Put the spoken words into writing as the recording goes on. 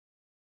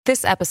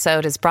This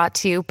episode is brought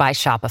to you by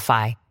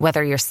Shopify.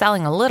 Whether you're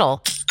selling a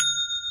little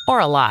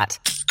or a lot,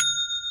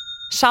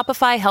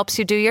 Shopify helps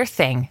you do your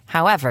thing,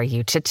 however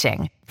you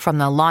cha-ching. From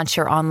the launch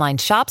your online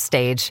shop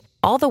stage,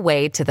 all the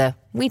way to the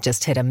we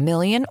just hit 1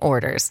 million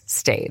orders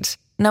stage.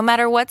 No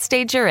matter what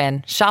stage you're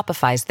in,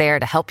 Shopify's there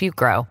to help you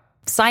grow.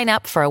 Sign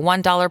up for a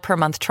 $1 per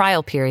month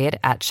trial period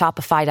at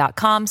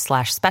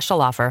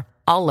shopify.com/special offer,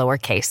 all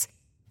lowercase.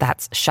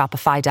 That's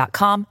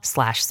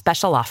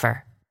shopify.com/special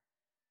offer.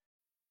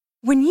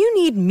 When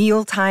you need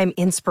mealtime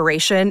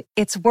inspiration,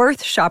 it's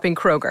worth shopping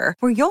Kroger,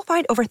 where you'll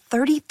find over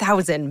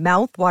 30,000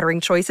 mouth-watering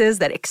choices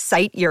that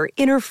excite your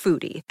inner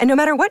foodie. And no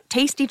matter what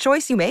tasty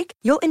choice you make,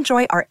 you'll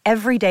enjoy our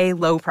everyday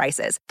low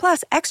prices,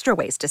 plus extra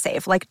ways to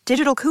save, like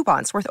digital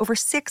coupons worth over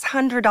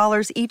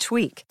 $600 each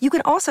week. You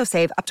can also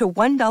save up to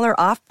 $1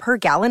 off per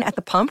gallon at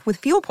the pump with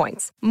fuel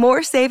points.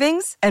 More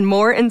savings and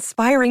more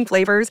inspiring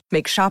flavors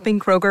make shopping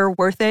Kroger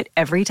worth it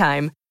every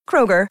time.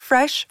 Kroger,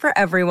 fresh for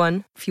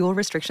everyone. Fuel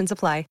restrictions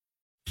apply.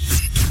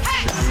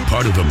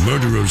 Part of the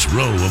murderer's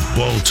row of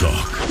ball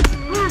talk.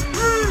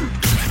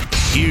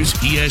 Here's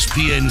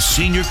ESPN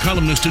senior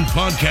columnist and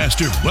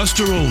podcaster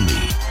Buster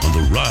Olney on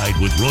The Ride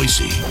with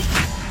Royce.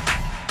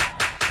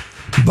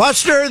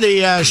 Buster,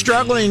 the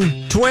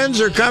struggling Twins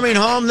are coming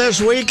home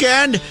this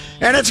weekend,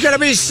 and it's going to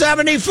be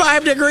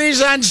 75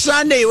 degrees on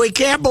Sunday. We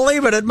can't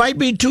believe it. It might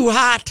be too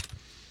hot.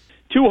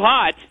 Too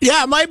hot?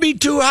 Yeah, it might be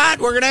too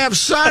hot. We're going to have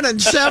sun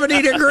and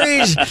 70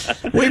 degrees.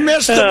 We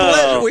missed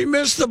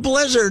the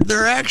blizzard.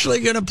 They're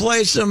actually going to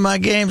play some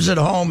games at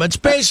home. It's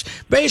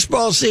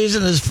baseball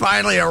season has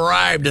finally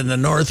arrived in the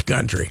North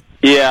Country.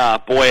 Yeah,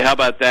 boy, how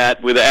about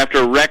that? After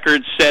a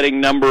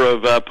record-setting number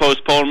of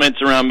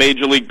postponements around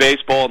Major League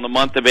Baseball in the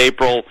month of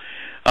April,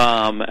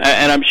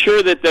 and I'm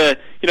sure that the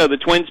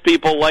Twins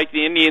people, like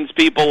the Indians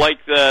people, like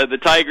the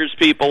Tigers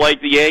people,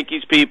 like the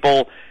Yankees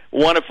people,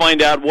 want to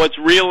find out what's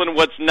real and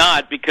what's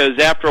not, because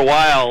after a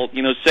while,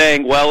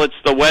 saying, well, it's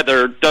the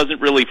weather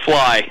doesn't really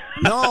fly.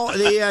 No,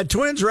 the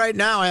Twins right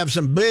now have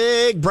some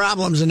big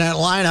problems in that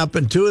lineup,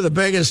 and two of the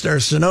biggest are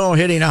Sano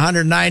hitting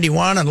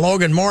 191 and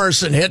Logan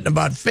Morrison hitting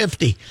about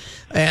 50.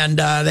 And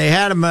they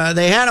had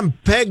him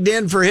pegged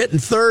in for hitting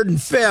third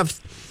and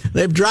fifth.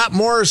 They've dropped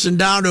Morrison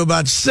down to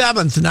about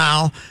seventh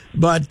now,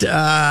 but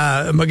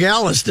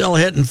Miguel is still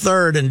hitting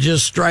third and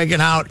just striking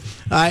out.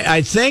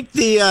 I think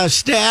the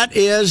stat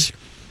is,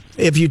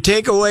 if you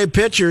take away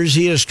pitchers,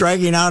 he is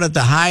striking out at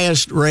the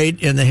highest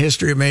rate in the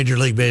history of Major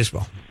League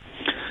Baseball.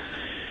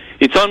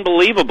 It's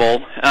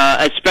unbelievable,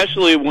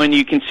 especially when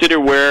you consider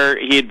where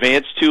he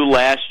advanced to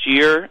last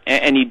year,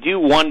 and you do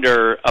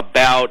wonder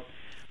about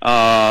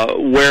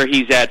where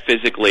he's at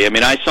physically. I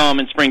mean, I saw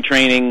him in spring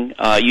training,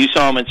 you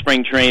saw him in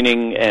spring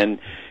training, and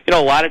a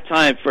lot of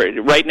time,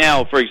 right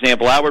now, for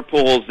example, Albert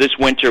Pujols this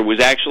winter was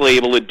actually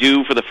able to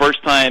do, for the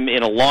first time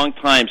in a long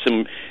time,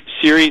 some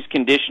serious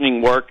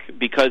conditioning work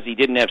because he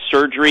didn't have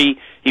surgery,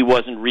 he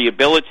wasn't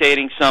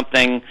rehabilitating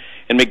something,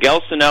 and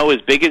Miguel Sano,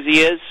 as big as he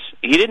is,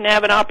 he didn't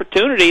have an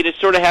opportunity to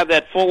sort of have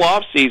that full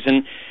off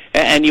season,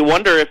 and you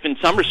wonder if in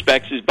some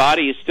respects his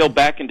body is still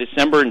back in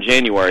December and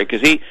January,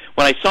 because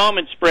when I saw him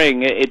in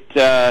spring, it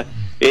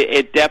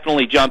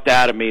definitely jumped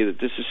out at me that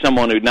this is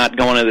someone who's not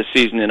going into the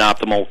season in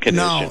optimal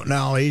condition.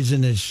 No, he was in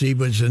the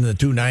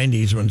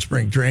 290s when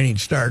spring training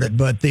started.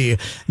 But the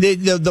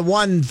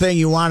one thing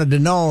you wanted to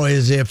know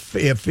is if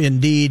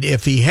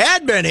he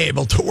had been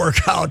able to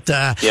work out,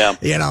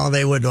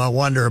 they would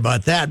wonder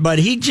about that. But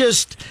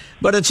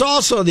but it's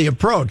also the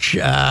approach.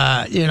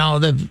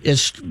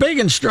 As big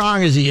and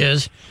strong as he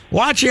is,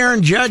 watch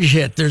Aaron Judge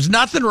hit. There's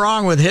nothing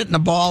wrong with hitting the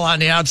ball on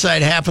the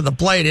outside half of the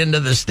plate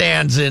into the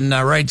stands in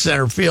right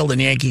center field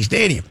in Yankee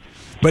Stadium.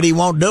 But he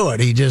won't do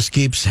it. He just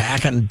keeps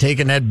hacking,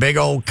 taking that big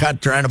old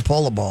cut, trying to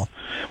pull the ball.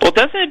 Well,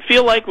 doesn't it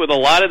feel like with a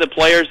lot of the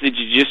players that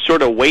you just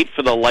sort of wait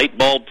for the light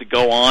bulb to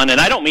go on?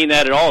 And I don't mean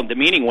that at all in a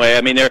demeaning way.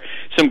 I mean, there are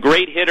some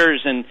great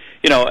hitters, and,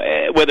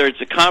 whether it's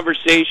a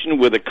conversation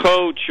with a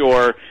coach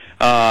or,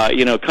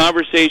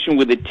 conversation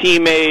with a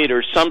teammate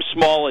or some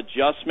small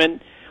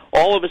adjustment,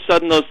 all of a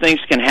sudden those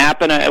things can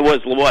happen. It was,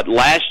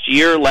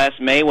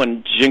 last May,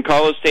 when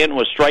Giancarlo Stanton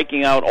was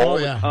striking out all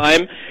the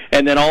time,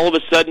 and then all of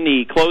a sudden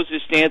he closed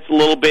his stance a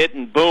little bit,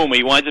 and boom,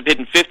 he winds up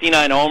hitting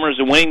 59 homers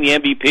and winning the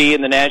MVP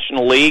in the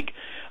National League.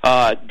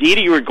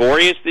 Didi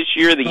Gregorius this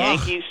year, the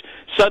Yankees,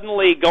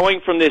 suddenly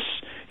going from this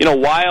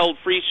wild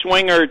free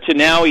swinger to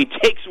now he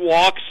takes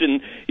walks,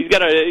 and he's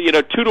got a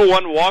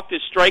 2-to-1 walk to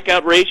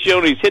strikeout ratio,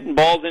 and he's hitting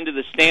balls into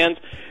the stands.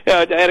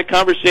 I had a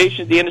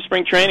conversation at the end of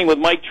spring training with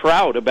Mike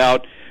Trout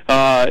about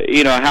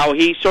how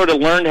he sort of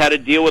learned how to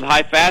deal with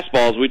high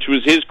fastballs, which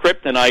was his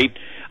kryptonite.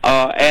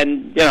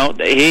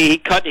 He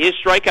cut his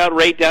strikeout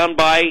rate down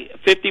by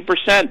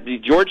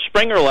 50%. George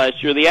Springer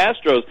last year, the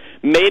Astros,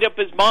 made up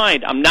his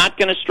mind, I'm not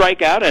going to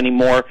strike out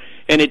anymore.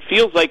 And it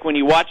feels like when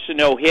you watch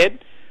Sano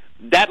hit,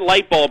 that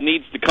light bulb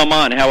needs to come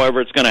on,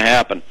 however it's going to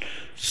happen.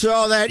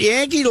 So that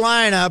Yankee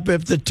lineup,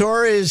 if the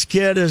Torres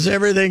kid is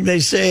everything they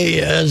say he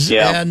is,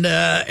 and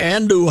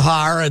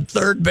Hr at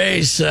third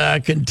base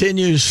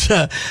continues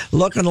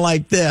looking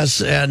like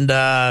this, and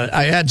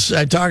I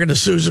talking to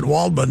Susan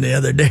Waldman the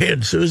other day,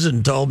 and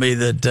Susan told me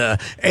that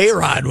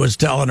A-Rod was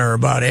telling her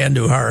about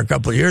Hr a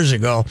couple of years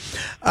ago.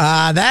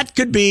 That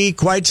could be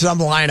quite some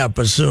lineup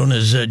as soon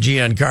as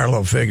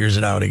Giancarlo figures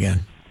it out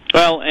again.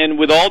 Well, and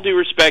with all due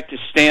respect to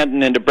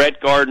Stanton and to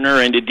Brett Gardner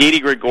and to Didi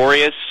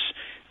Gregorius,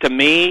 to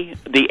me,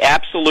 the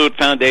absolute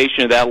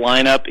foundation of that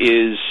lineup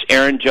is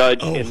Aaron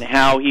Judge and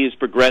how he is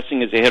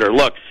progressing as a hitter.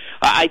 Look,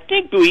 I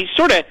think we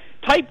sort of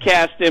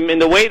typecast him in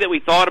the way that we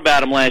thought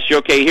about him last year.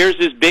 Okay, here's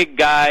this big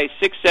guy,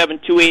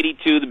 6'7",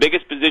 282, the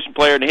biggest position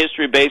player in the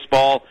history of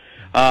baseball.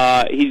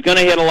 He's going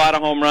to hit a lot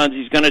of home runs.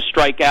 He's going to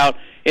strike out.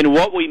 And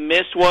what we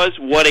missed was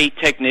what a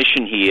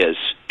technician he is,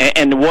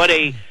 and what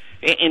a...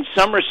 In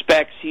some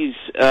respects, he's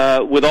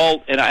with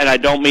all, and I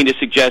don't mean to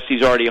suggest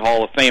he's already a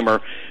Hall of Famer,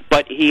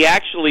 but he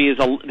actually is.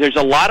 There's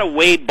a lot of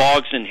Wade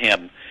Boggs in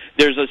him.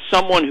 There's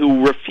someone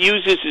who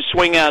refuses to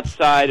swing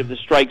outside of the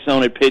strike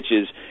zone at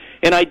pitches,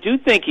 and I do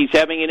think he's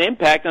having an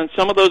impact on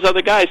some of those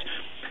other guys.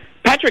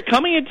 Patrick,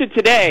 coming into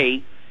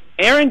today,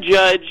 Aaron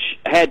Judge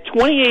had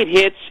 28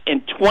 hits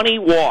and 20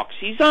 walks.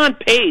 He's on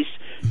pace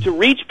to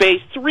reach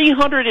base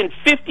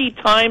 350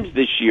 times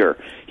this year.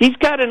 He's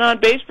got an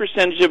on-base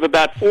percentage of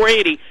about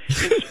 480.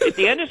 At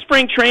the end of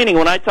spring training,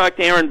 when I talked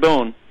to Aaron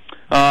Boone,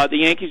 the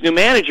Yankees' new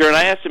manager, and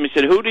I asked him, I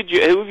said, who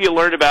have you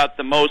learned about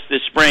the most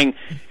this spring?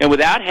 And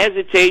without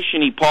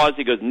hesitation, he paused.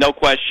 He goes, no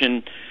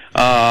question,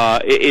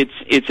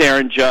 it's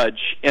Aaron Judge.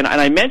 And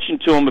I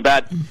mentioned to him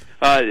about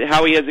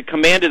how he has a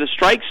command of the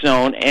strike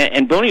zone,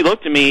 and Boone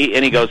looked at me,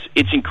 and he goes,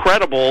 it's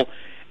incredible.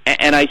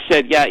 And I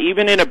said, yeah,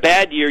 even in a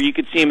bad year, you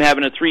could see him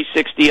having a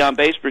 360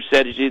 on-base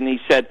percentage. And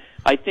he said,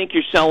 I think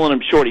you're selling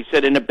him short. He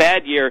said, in a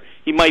bad year,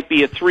 he might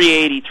be a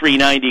 380,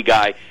 390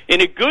 guy. In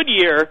a good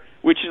year,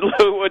 which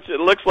it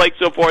looks like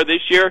so far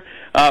this year,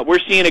 we're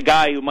seeing a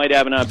guy who might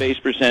have an on-base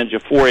percentage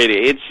of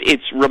 480.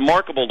 It's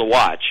remarkable to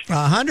watch.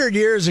 100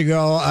 years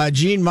ago,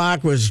 Gene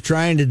Mauch was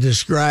trying to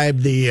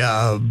describe the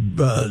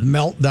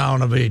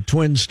meltdown of a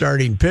twin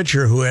starting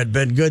pitcher who had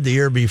been good the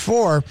year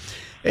before.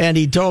 And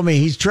he told me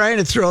he's trying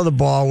to throw the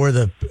ball where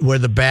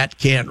the bat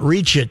can't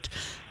reach it.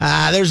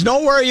 There's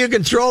nowhere you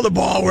can throw the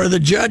ball where the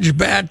Judge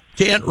bat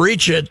can't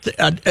reach it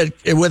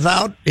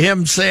without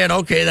him saying,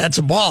 "Okay, that's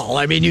a ball."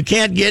 I mean, you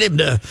can't get him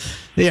to,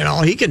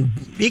 he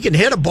can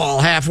hit a ball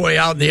halfway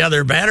out in the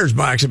other batter's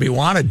box if he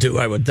wanted to.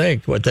 I would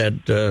think with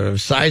that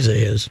size of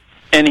his.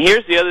 And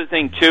here's the other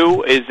thing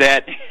too is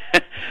that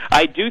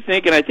I do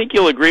think, and I think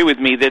you'll agree with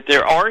me, that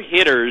there are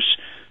hitters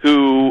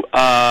who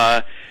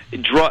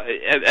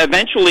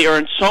eventually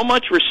earn so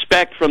much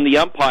respect from the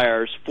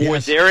umpires for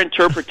their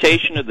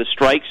interpretation of the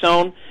strike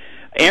zone.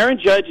 Aaron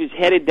Judge is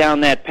headed down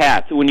that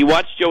path. When you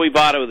watch Joey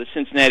Votto of the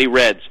Cincinnati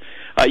Reds,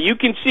 you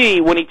can see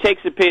when he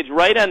takes a pitch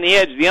right on the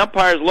edge, the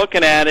umpire's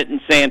looking at it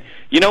and saying,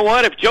 you know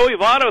what, if Joey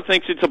Votto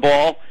thinks it's a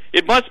ball,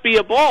 it must be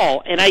a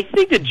ball. And I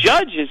think the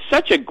Judge has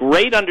such a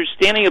great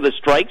understanding of the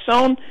strike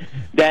zone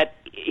that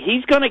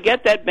he's going to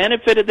get that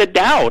benefit of the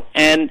doubt.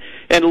 And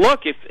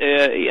look,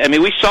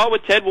 we saw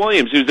with Ted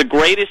Williams, who's the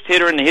greatest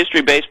hitter in the history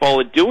of baseball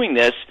at doing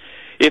this.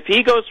 If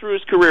he goes through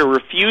his career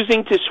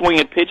refusing to swing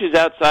at pitches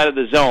outside of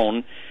the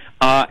zone,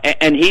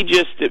 and he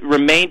just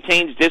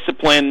maintains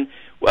discipline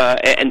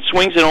and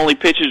swings at only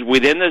pitches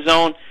within the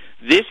zone,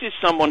 this is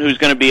someone who's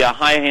going to be a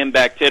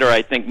high-hand-backed hitter,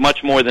 I think,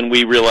 much more than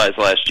we realized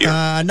last year.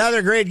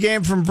 Another great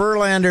game from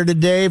Verlander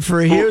today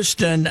for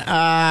Houston.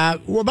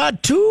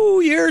 About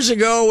 2 years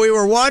ago, we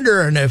were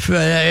wondering if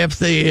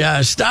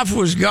the stuff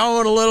was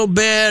going a little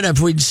bit, if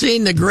we'd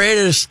seen the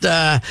greatest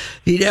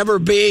he'd ever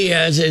be.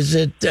 And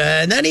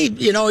then he,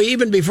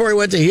 even before he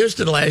went to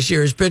Houston last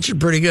year, he's pitching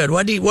pretty good.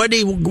 What'd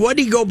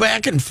he go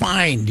back and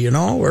find?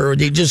 Or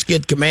did he just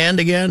get command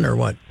again, or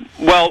what?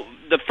 Well,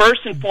 the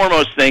first and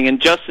foremost thing, and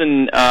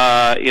Justin,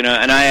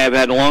 and I have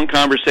had long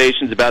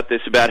conversations about this,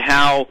 about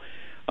how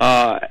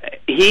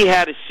he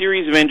had a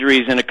series of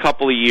injuries in a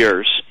couple of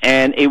years,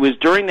 and it was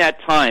during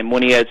that time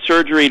when he had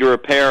surgery to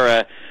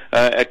repair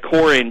a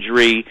core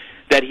injury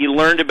that he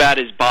learned about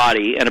his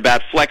body and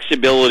about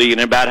flexibility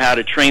and about how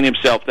to train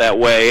himself that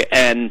way.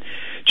 And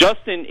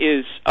Justin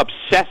is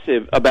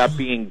obsessive about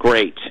being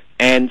great,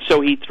 and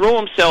so he threw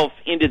himself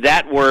into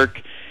that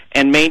work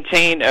and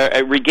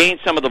regain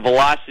some of the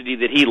velocity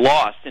that he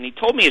lost. And he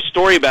told me a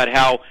story about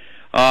how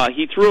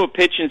he threw a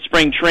pitch in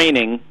spring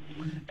training,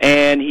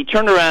 and he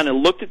turned around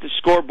and looked at the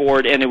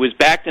scoreboard, and it was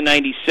back to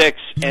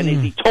 96. And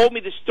as he told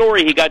me the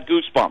story, he got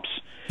goosebumps.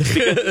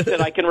 Because he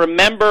said, I can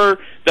remember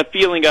the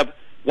feeling of,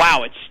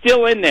 wow, it's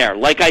still in there,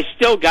 like I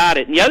still got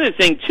it. And the other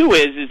thing, too,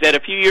 is that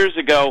a few years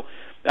ago,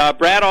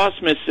 Brad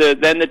Ausmus,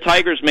 then the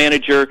Tigers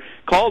manager,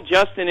 called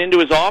Justin into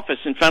his office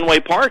in Fenway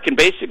Park and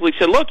basically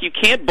said, look, you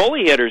can't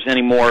bully hitters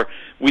anymore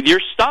with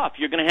your stuff.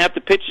 You're going to have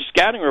to pitch your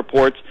scouting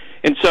reports.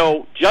 And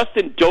so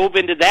Justin dove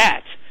into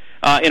that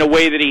in a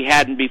way that he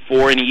hadn't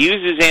before, and he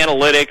used his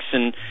analytics.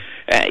 And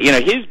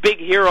his big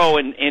hero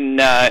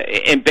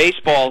in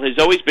baseball has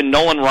always been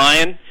Nolan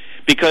Ryan,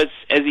 because,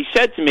 as he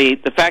said to me,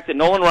 the fact that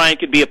Nolan Ryan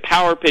could be a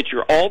power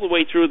pitcher all the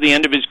way through the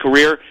end of his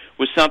career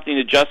was something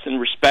that Justin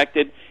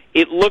respected.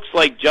 It looks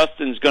like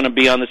Justin's going to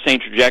be on the same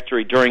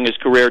trajectory during his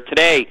career.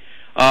 Today,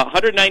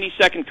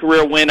 192nd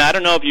career win. I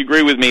don't know if you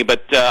agree with me,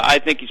 but I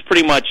think he's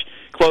pretty much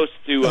close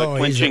to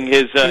clinching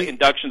his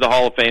induction to the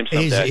Hall of Fame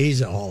someday. He's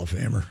a Hall of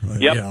Famer.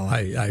 Yep.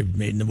 I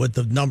mean, with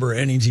the number of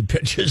innings he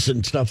pitches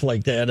and stuff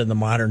like that in the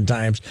modern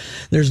times,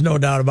 there's no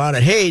doubt about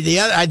it. Hey,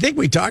 I think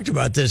we talked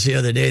about this the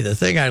other day. The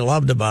thing I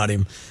loved about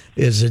him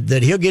is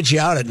that he'll get you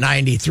out at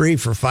 93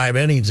 for 5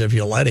 innings if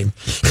you let him.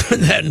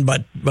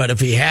 But if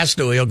he has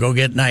to, he'll go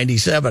get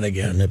 97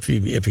 again if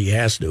he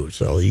has to.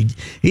 So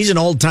he's an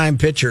old time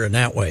pitcher in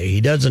that way.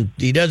 He doesn't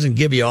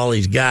give you all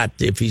he's got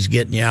if he's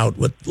getting you out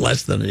with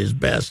less than his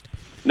best.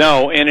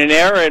 No, in an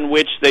era in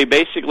which they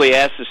basically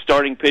ask the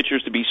starting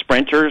pitchers to be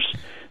sprinters,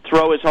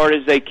 throw as hard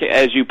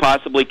as you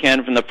possibly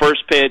can from the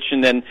first pitch,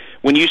 and then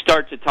when you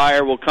start to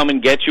tire, we'll come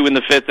and get you in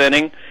the 5th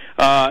inning.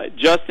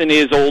 Justin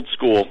is old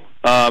school.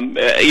 And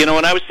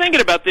I was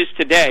thinking about this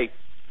today.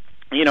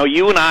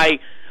 You and I,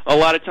 a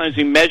lot of times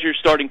we measure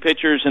starting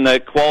pitchers and the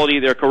quality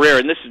of their career,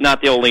 and this is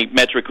not the only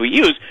metric we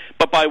use,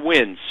 but by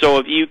wins. So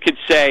if you could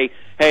say,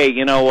 hey,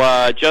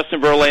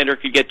 Justin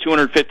Verlander could get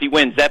 250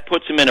 wins, that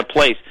puts him in a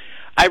place.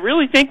 I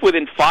really think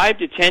within 5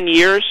 to 10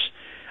 years,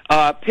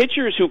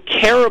 pitchers who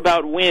care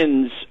about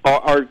wins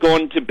are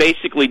going to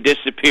basically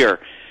disappear.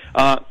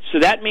 So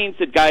that means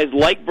that guys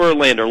like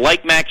Verlander,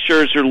 like Max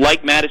Scherzer,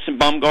 like Madison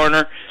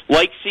Bumgarner,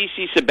 like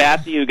CC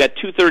Sabathia, who got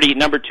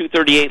number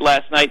 238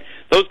 last night,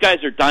 those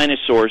guys are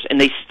dinosaurs, and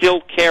they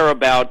still care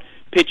about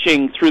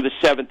pitching through the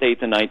 7th,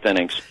 8th, and 9th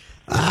innings.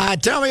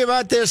 Tell me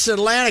about this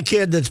Atlanta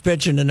kid that's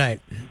pitching tonight.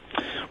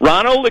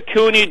 Ronald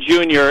Acuna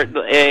Jr.,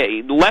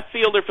 a left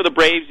fielder for the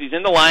Braves. He's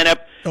in the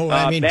lineup.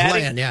 Playing,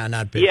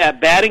 not pitching. Yeah,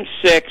 batting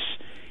 6.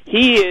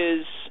 He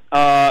is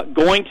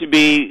going to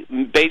be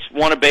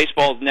one of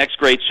baseball's next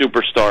great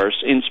superstars.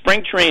 In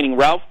spring training,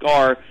 Ralph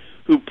Garr,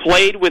 who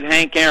played with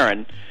Hank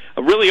Aaron,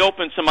 really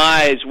opened some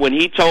eyes when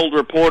he told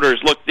reporters,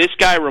 look, this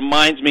guy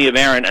reminds me of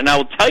Aaron. And I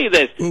will tell you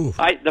this,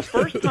 the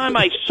first time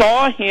I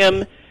saw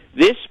him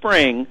this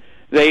spring,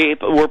 they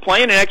were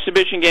playing an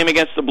exhibition game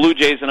against the Blue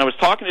Jays, and I was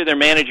talking to their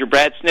manager,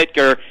 Brad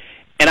Snitker,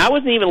 and I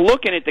wasn't even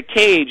looking at the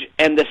cage,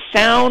 and the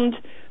sound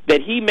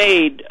that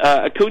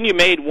Acuna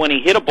made when he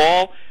hit a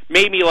ball,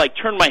 made me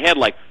turn my head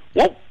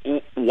whoa,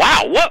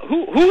 wow,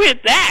 who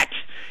hit that?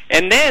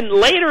 And then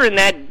later in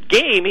that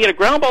game, he had a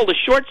ground ball to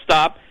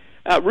shortstop,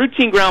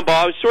 routine ground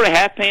ball. I was sort of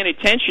half paying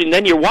attention.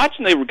 Then you're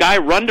watching the guy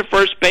run to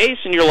first base,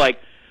 and you're like,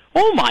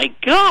 oh my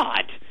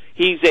God.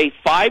 He's a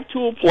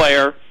 5-tool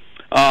player.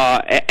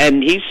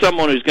 And he's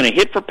someone who's going to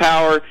hit for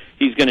power.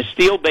 He's going to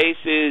steal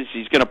bases.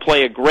 He's going to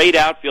play a great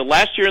outfield.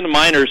 Last year in the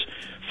minors,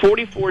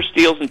 44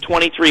 steals and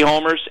 23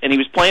 homers, and he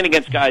was playing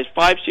against guys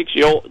 6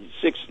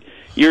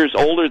 years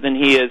older than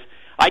he is.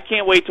 I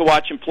can't wait to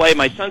watch him play.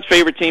 My son's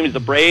favorite team is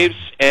the Braves,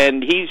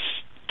 and he's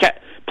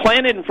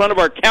planted in front of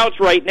our couch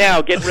right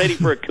now, getting ready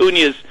for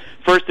Acuna's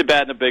first at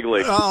bat in the big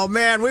league. Oh,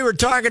 man, we were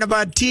talking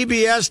about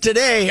TBS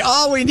today.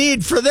 All we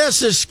need for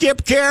this is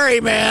Skip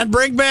Carey, man.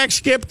 Bring back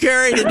Skip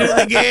Carey to do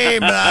the game.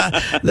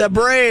 The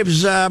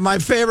Braves, my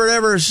favorite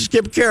ever,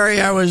 Skip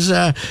Carey. I was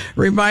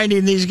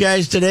reminding these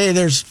guys today,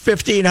 there's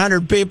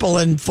 1,500 people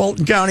in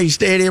Fulton County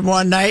Stadium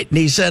one night, and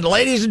he said,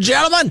 ladies and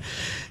gentlemen,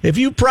 if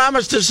you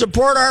promise to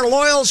support our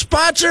loyal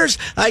sponsors,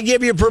 I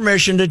give you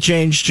permission to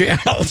change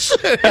channels.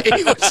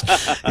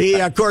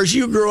 Of course,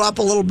 you grew up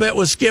a little bit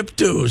with Skip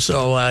too,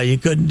 so you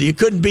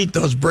couldn't beat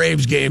those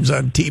Braves games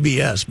on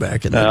TBS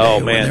back in the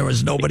day when there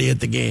was nobody at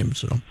the game.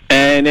 So,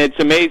 and it's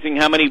amazing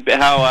how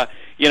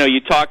you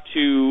talk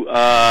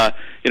to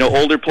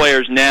older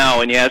players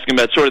now, and you ask them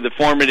about sort of the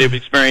formative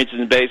experiences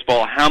in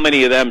baseball. How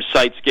many of them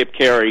cite Skip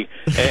Carey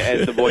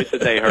as the voice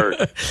that they heard?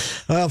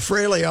 Well,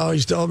 Fraley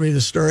always told me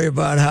the story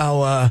about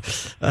how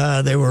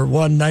they were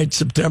one night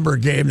September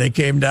game. They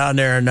came down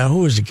there, and who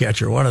was the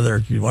catcher? One of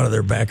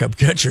their backup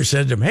catchers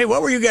said to him, "Hey,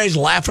 what were you guys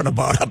laughing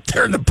about up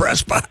there in the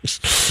press box?"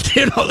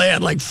 They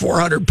had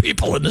 400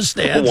 people in the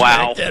stands.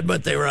 Wow! Back then,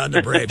 but they were on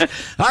the Braves.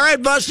 All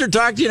right, Buster.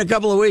 Talk to you in a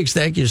couple of weeks.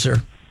 Thank you,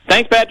 sir.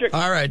 Thanks, Patrick.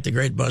 All right, the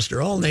great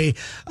Buster Olney.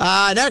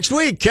 Next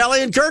week,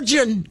 Kelly and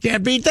Kirchian.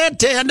 Can't beat that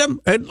tandem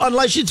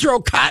unless you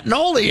throw Cotton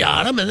Olney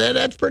on them, and then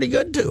that's pretty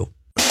good, too.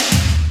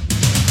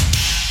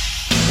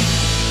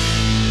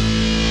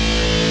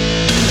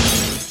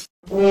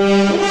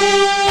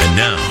 And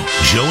now,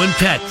 Joe and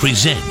Pat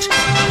present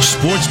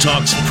Sports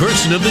Talk's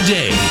Person of the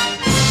Day.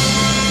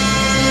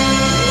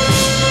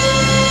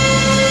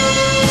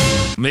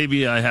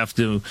 Maybe I have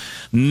to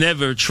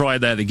never try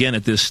that again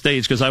at this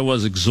stage because I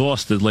was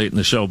exhausted late in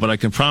the show. But I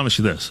can promise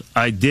you this.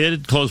 I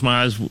did close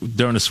my eyes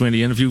during the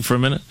Sweeney interview for a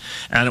minute,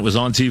 and it was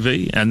on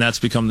TV, and that's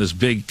become this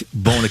big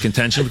bone of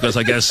contention because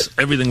I guess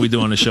everything we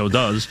do on the show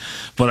does.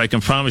 But I can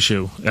promise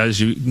you,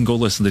 as you can go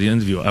listen to the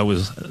interview, I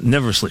was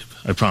never asleep.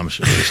 I promise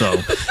you. So,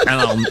 and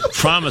I'll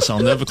promise I'll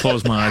never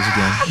close my eyes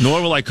again,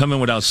 nor will I come in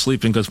without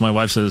sleeping because my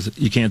wife says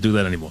you can't do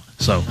that anymore.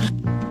 So.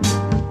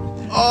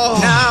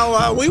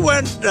 Now, we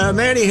went,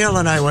 Manny Hill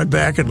and I went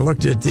back and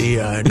looked at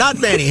the, not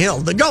Manny Hill,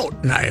 the GOAT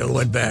and I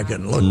went back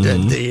and looked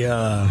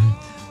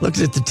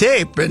at the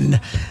tape, and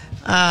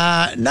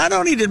not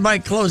only did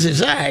Mike close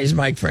his eyes,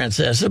 Mike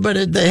Francesa,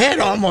 but the head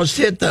almost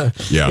hit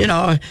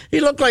he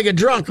looked like a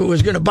drunk who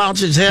was going to bounce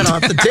his head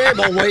off the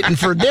table waiting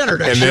for dinner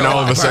to show up. And then all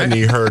of a sudden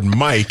he heard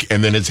Mike,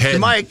 and then his head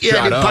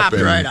shot up.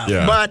 Popped right up.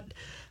 Yeah. But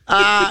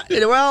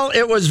it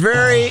was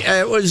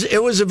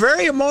it was a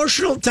very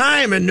emotional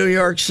time in New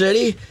York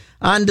City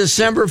on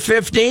December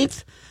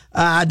 15th.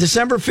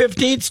 December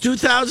 15th,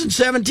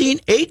 2017,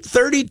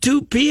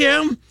 8:32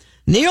 p.m.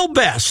 Neil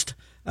Best,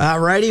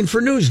 writing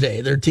for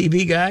Newsday, their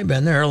TV guy,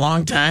 been there a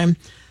long time.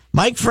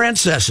 Mike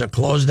Francesa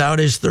closed out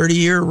his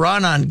 30-year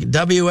run on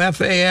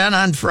WFAN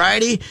on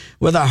Friday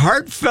with a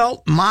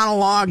heartfelt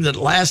monologue that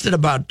lasted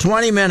about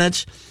 20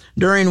 minutes,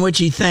 during which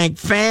he thanked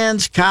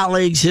fans,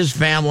 colleagues, his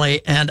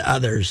family, and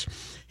others.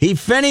 He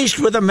finished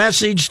with a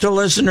message to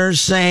listeners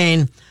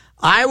saying,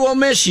 "I will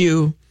miss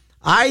you.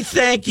 I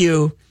thank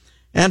you.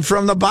 And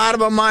from the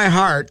bottom of my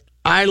heart,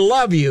 I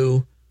love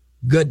you.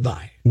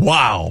 Goodbye."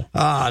 Wow.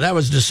 That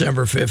was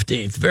December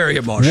 15th. Very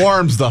emotional.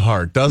 Warms the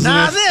heart, doesn't it?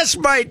 Now, this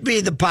might be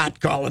the pot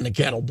calling the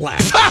kettle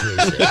black.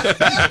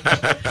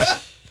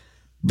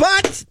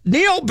 But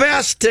Neil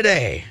Best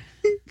today.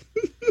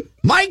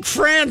 Mike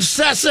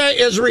Francesa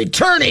is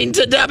returning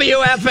to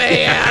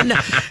WFAN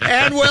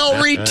and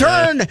will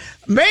return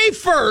May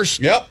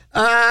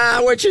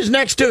 1st, which is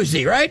next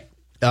Tuesday, right?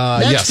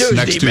 Next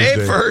Tuesday, May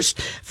 1st.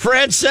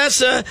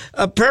 Francesa,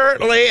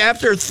 apparently,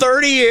 after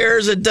 30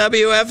 years at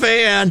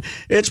WFAN,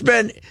 it's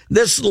been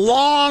this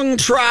long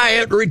try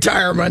at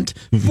retirement,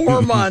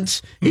 4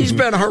 months. He's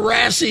been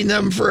harassing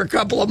them for a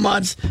couple of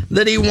months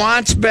that he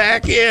wants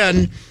back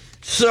in.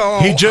 So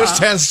he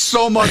just has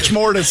so much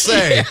more to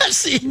say.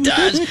 Yes, he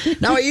does.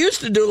 Now, he used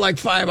to do like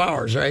 5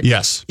 hours, right?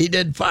 Yes. He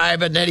did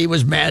 5, and then he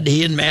was mad.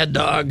 He and Mad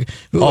Dog.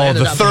 Who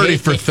the 30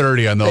 for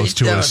 30 on those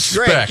two was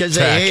spectacular. Because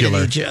they hated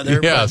each other.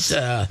 Yes.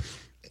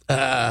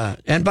 But,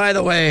 and by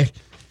the way,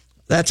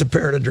 that's a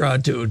pair to draw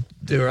to.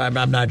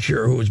 I'm not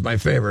sure who's my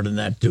favorite in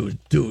that two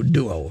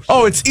duo. So.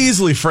 Oh, it's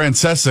easily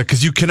Francesa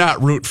because you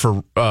cannot root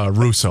for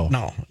Russo.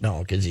 No,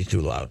 because he's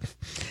too loud.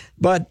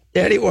 But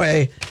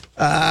anyway,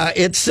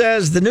 it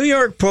says the New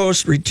York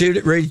Post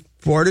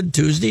reported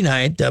Tuesday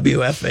night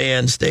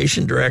WFAN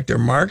station director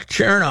Mark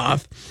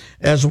Chernoff,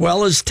 as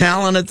well as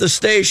talent at the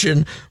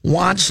station,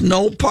 wants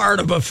no part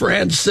of a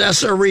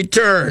Francesa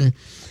return.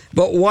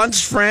 But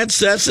once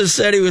Francesa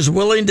said he was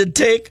willing to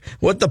take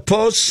what the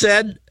Post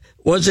said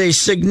was a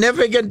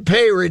significant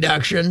pay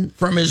reduction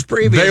from his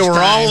previous They were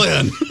time, all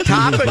in.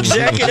 Top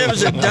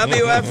executives at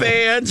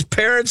WFAN's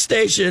parent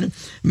station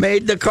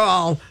made the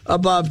call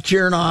above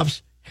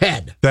Chernoff's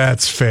head.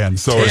 That's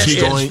fantastic. So is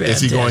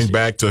he going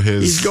back to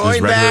his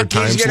regular time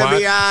slot? He's going to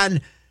be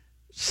on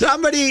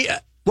somebody.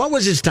 What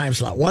was his time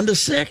slot? 1 to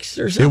 6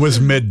 or something? It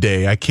was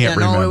midday. I can't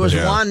remember. No, it was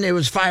 1. It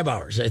was 5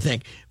 hours, I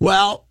think.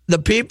 Well, the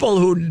people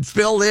who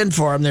filled in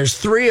for him, there's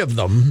 3 of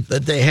them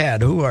that they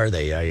had. Who are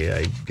they?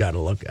 I got to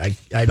look.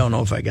 I don't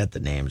know if I got the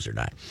names or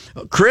not.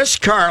 Chris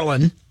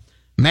Carlin,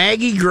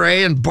 Maggie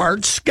Gray, and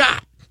Bart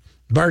Scott.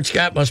 Bart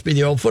Scott must be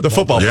the old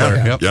football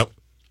player. Yep.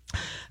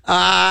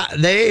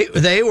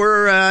 They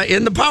were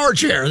in the power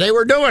chair. They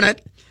were doing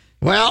it.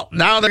 Well,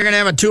 now they're going to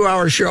have a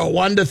 2-hour show,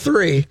 1 to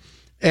 3.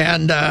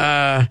 And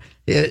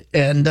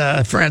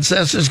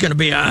Francesa is going to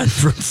be on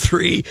from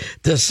 3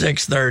 to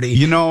 6:30.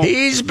 You know,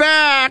 he's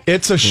back.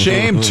 It's a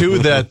shame too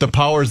that the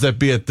powers that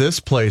be at this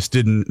place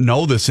didn't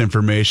know this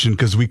information,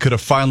 because we could have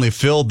finally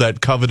filled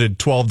that coveted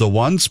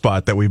 12-1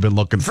 spot that we've been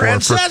looking for.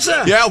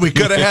 Francesa. Yeah, we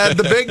could have had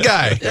the big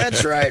guy.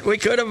 That's right. We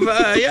could have.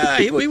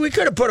 We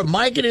could have put a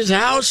mic in his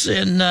house,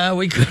 and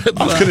we could have.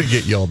 I'm going to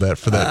get yelled at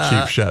for that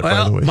cheap shot.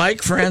 By the way,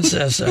 Mike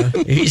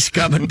Francesa, he's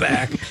coming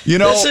back. You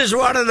know, this is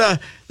one of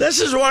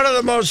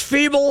the most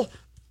feeble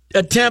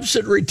attempts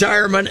at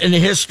retirement in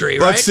history,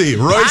 right? Let's see.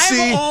 Royce,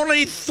 I've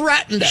only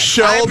threatened it.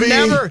 Shelby,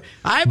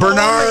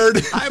 Bernard.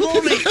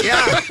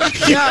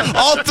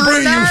 All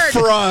 3 you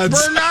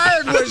frauds.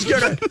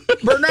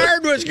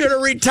 Bernard was gonna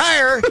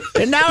retire,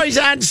 and now he's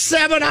on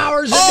 7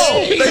 hours a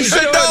day. They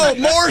said no,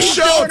 more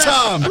show,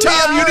 Tom.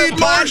 Tom, you need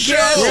more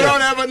show. We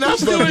don't have enough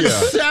He's doing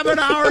 7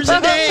 hours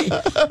a day.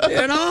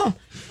 You know,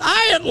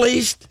 I at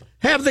least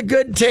have the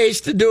good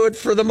taste to do it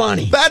for the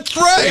money. That's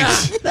right.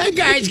 Yeah, that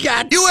guy's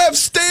got... You have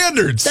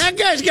standards. That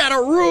guy's got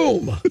a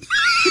room.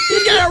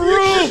 He's got a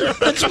room.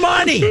 It's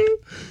money.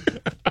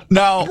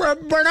 Now,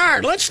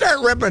 Bernard, let's start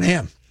ripping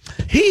him.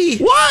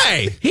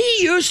 Why? He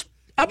used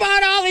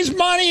about all his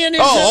money and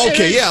his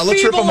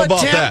let's rip him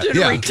about that.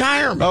 In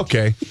retirement.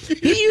 Okay.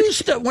 He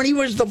used to, when he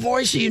was the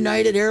voice of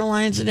United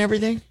Airlines and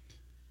everything,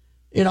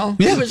 he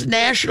was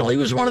national. He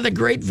was one of the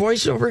great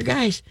voiceover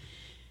guys.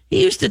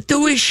 He used to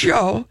do his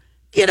show,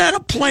 get on a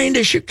plane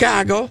to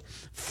Chicago,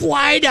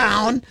 fly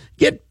down,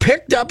 get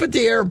picked up at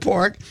the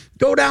airport,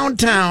 go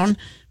downtown,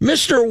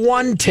 Mr.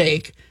 One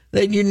Take.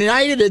 Then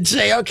United would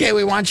say, okay,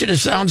 we want you to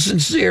sound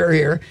sincere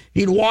here.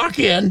 He'd walk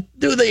in,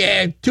 do the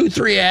ad,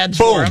 2-3 ads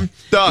for him.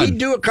 Done. He'd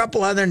do a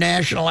couple other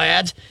national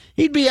ads.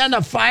 he'd be on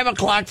the 5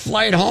 o'clock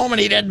flight home,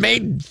 and he'd had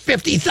made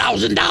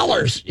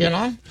 $50,000. You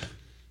know.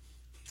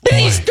 And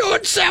he's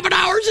doing 7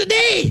 hours a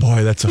day.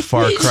 Boy, that's a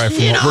far cry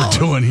from what we're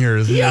doing here,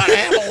 isn't it? He ought to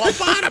have a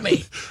lobotomy.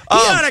 He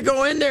ought to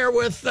go in there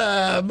with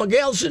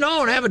Miguel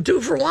Sano and have a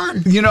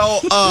 2-for-1. You know,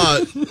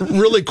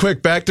 really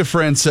quick, back to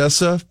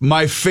Francesa.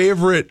 My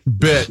favorite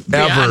bit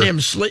ever.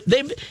 Him sleep.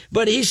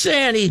 But he's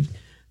saying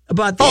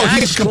about the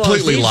he's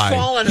completely lying.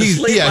 He's fallen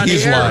asleep on the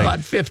air lying.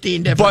 about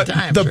 15 different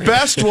times. But the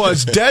best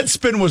was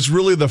Deadspin was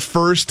really the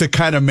first to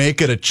kind of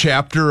make it a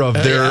chapter of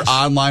their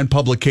online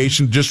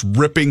publication, just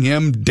ripping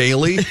him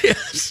daily.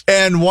 Yes.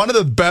 And one of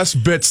the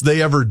best bits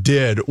they ever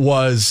did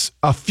was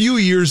a few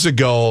years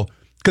ago,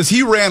 because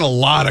he ran a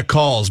lot of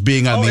calls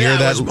being on the air.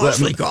 That was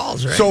mostly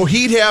calls, right? So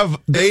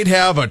they'd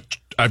have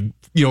an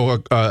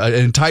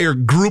entire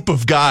group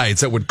of guys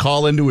that would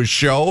call into his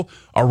show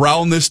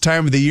around this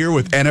time of the year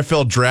with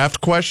NFL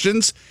draft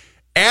questions,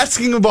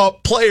 asking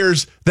about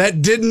players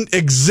that didn't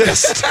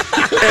exist,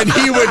 and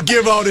he would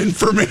give out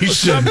information.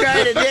 Some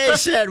guy today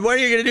said, when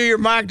are you going to do your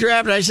mock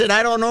draft? And I said,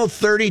 I don't know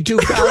 32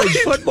 college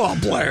football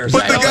players.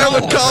 But the guy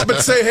would call up and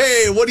say,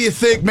 hey, what do you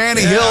think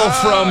Manny Hill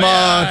from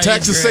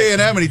Texas A&M?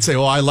 And he'd say,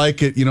 well, I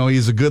like it. You know,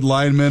 he's a good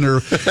lineman. Or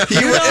it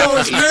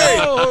was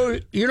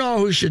great. You know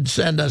who should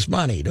send us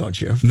money, don't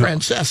you? No.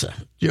 Francesa,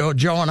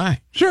 Joe and I.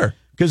 Sure.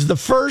 Because the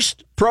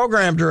first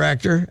program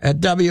director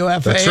at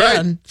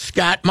WFAN,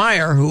 Scott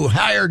Meyer, who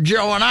hired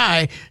Joe and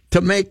I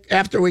to make,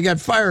 after we got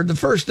fired the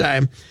first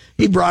time,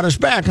 he brought us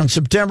back on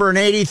September in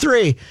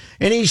 '83.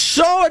 And he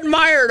so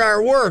admired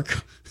our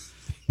work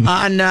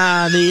on the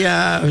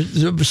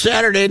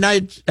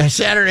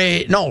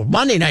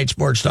Monday night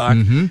sports talk,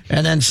 and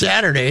then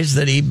Saturdays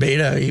that he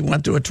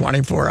went to a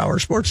 24-hour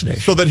sports station.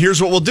 So then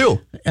here's what we'll do.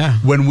 Yeah.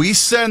 When we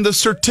send the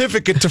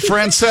certificate to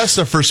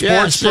Francesa for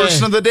Sports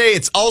Person of the Day,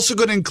 it's also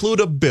going to include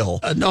a bill.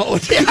 No.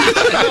 It's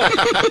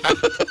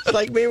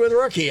like me with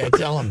Rookie. I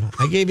tell him,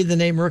 I gave you the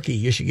name Rookie.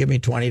 You should give me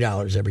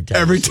 $20 every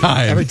time. Every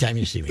time. Every time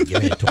you see me,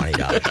 give me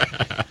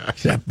 $20.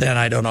 Except then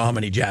I don't know how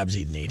many jobs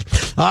he'd need.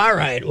 All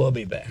right, we'll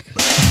be back.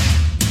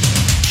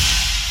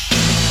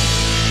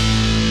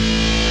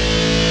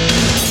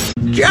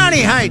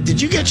 Johnny Height, did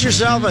you get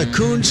yourself a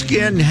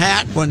coonskin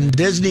hat when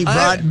Disney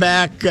brought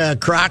back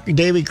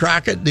Davy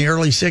Crockett in the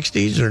early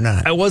 60s or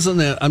not?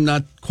 I'm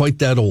not quite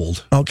that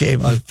old. Okay,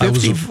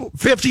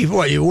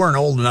 54. You weren't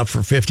old enough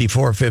for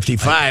 54,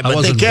 55,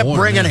 but they kept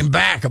bringing him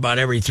back about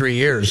every 3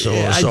 years, so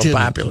it was so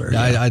popular.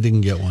 I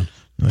didn't get one.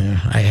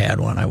 Yeah, I had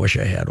one. I wish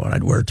I had one.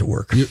 I'd wear it to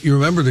work. You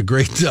remember the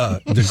great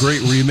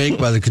remake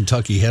by the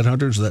Kentucky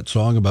Headhunters, that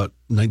song about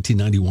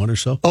 1991 or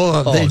so?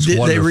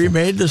 They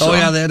remade the song? Oh,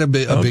 yeah, they had a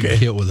big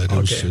hit with it.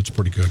 It's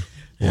pretty good.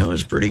 Yeah, it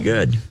was pretty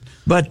good.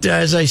 But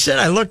as I said,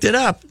 I looked it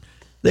up.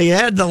 They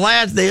had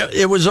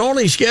it was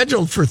only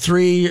scheduled for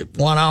 3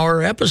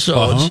 1-hour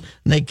episodes,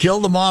 and they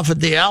killed them off at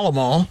the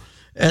Alamo.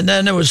 And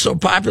then it was so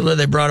popular,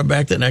 they brought it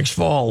back the next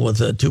fall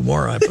with 2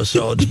 more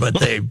episodes, but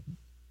they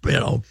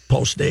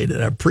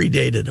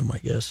predated him, I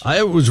guess.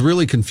 I was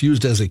really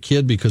confused as a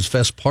kid because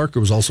Fess Parker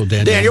was also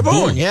Daniel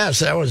Boone. Yes,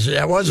 that was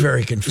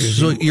very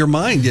confusing. So your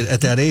mind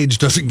at that age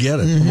doesn't get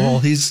it. Mm-hmm. Well,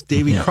 he's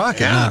Davy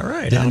Crockett, not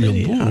right. Daniel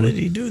Boone. How did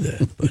he do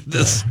that? But,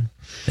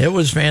 it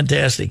was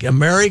fantastic.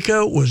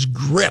 America was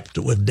gripped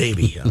with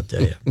Davy, I'll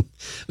tell you.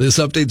 This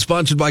update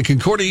sponsored by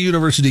Concordia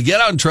University.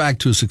 Get on track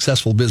to a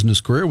successful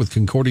business career with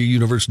Concordia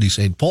University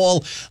St.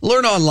 Paul.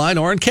 Learn online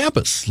or on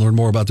campus. Learn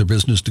more about their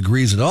business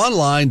degrees at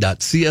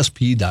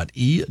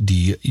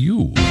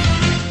online.csp.edu.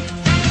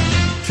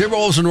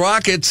 Timberwolves and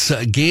Rockets,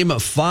 Game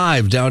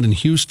 5 down in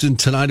Houston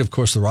tonight. Of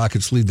course, the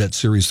Rockets lead that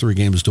series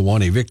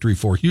 3-1. A victory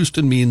for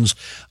Houston means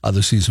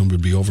the season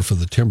would be over for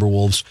the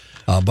Timberwolves.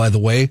 By the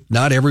way,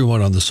 not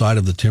everyone on the side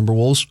of the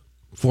Timberwolves.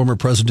 Former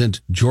President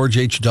George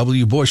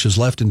H.W. Bush has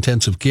left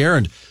intensive care,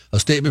 and a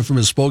statement from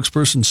his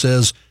spokesperson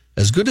says,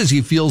 as good as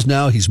he feels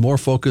now, he's more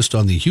focused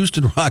on the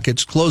Houston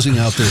Rockets closing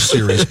out their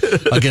series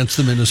against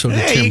the Minnesota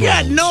Timberwolves. He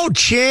got no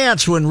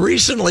chance when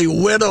recently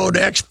widowed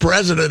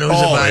ex-president who's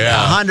about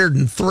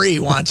 103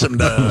 wants him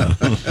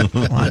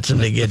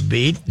to get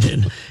beat.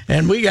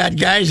 And we got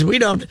guys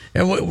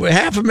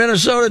half of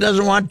Minnesota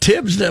doesn't want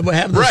Tibbs to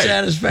have the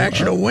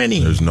satisfaction of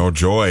winning. There's no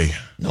joy.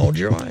 No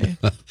joy.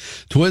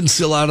 Twins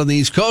still out on the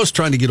East Coast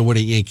trying to get a win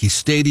at Yankee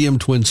Stadium.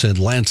 Twins send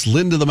Lance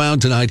Lynn to the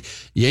mound tonight.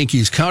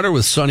 Yankees counter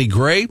with Sonny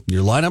Gray.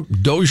 Your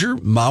lineup, Dozier,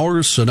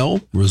 Mauer,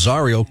 Sano,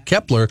 Rosario,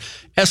 Kepler,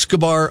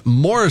 Escobar,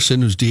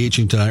 Morrison, who's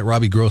DHing tonight,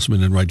 Robbie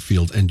Grossman in right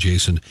field, and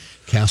Jason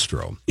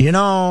Castro. You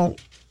know,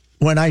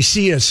 when I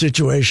see a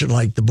situation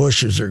like the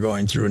Bushes are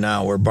going through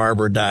now where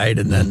Barbara died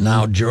and then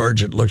now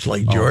George, it looks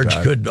like George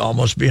could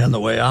almost be on the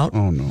way out.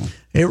 Oh, no.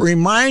 It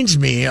reminds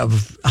me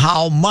of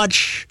how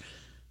much...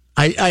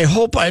 I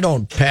hope I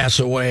don't pass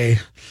away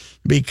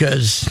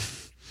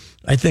because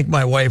I think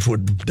my wife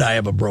would die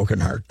of a broken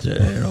heart,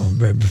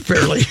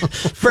 fairly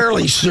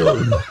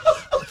soon.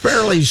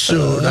 Fairly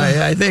soon.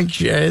 I think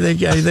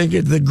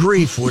the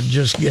grief would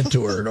just get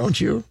to her, don't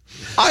you?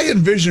 I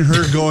envision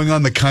her going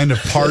on the kind of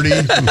party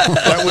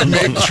that would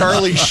make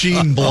Charlie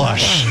Sheen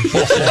blush.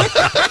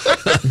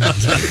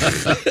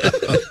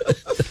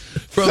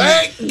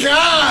 Thank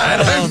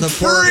God! I'm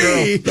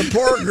free! The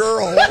poor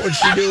girl. What would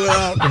she do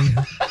without me?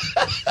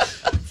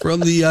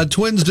 From the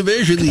Twins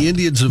division, the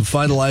Indians have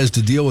finalized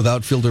a deal with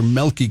outfielder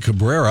Melky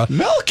Cabrera.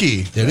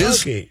 Melky.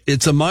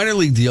 It's a minor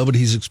league deal, but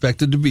he's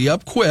expected to be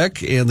up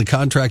quick, and the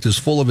contract is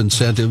full of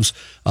incentives.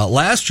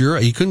 Last year,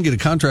 he couldn't get a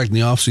contract in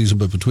the offseason,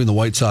 but between the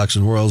White Sox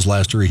and Royals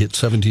last year, he hit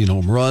 17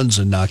 home runs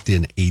and knocked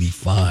in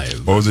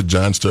 85. What was it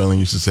John Sterling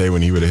used to say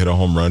when he would hit a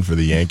home run for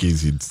the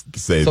Yankees? He'd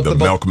say, the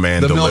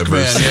milkman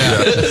delivers.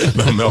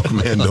 The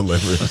milkman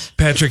delivers.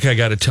 Patrick, I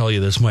got to tell you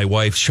this. My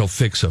wife, she'll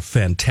fix a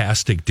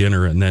fantastic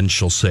dinner, and then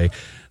she'll say,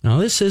 now,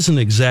 this isn't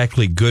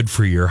exactly good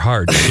for your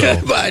heart,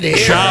 so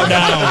chow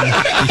down.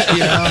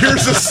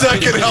 Here's a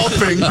second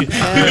helping.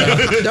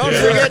 Don't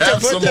forget to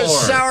put the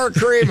sour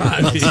cream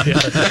on.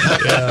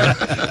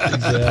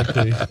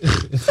 Exactly.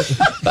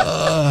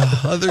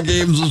 Other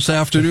games this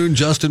afternoon,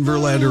 Justin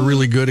Verlander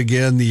really good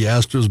again. The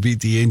Astros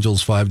beat the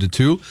Angels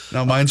 5-2.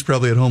 Now, mine's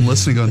probably at home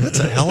listening going, that's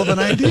a hell of an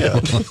idea.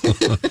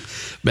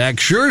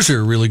 Max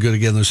Scherzer really good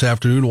again this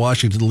afternoon.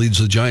 Washington leads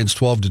the Giants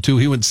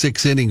 12-2. He went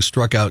 6 innings,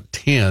 struck out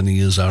 10. He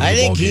is out of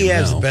the ball game. He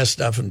has now. the best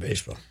stuff in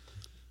baseball.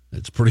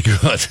 It's pretty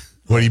good.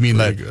 What do you mean,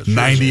 that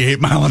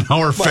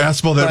 98-mile-an-hour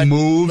fastball that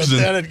moves? But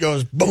then it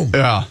goes boom.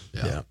 Yeah.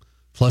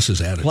 Plus his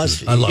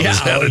attitude. I love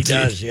his attitude. He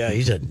does. Yeah,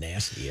 he's a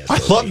nasty ass. I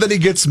love that he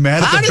gets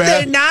mad at the bat. How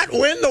did they not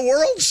win the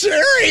World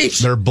Series?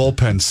 Their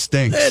bullpen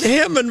stinks. And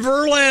him and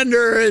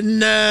Verlander and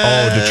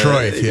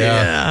Detroit.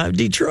 Yeah,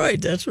 Detroit.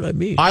 That's what I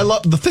mean.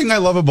 The thing I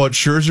love about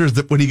Scherzer is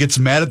that when he gets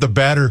mad at the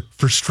batter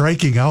for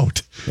striking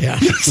out, yeah,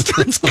 he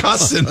starts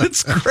cussing.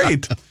 It's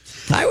great.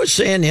 I was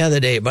saying the other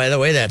day, by the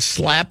way, that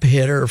slap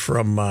hitter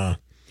from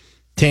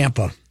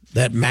Tampa,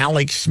 that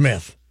Malik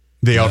Smith.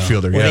 The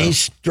outfielder, when he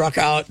struck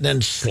out and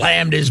then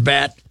slammed his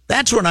bat,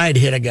 that's when I'd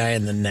hit a guy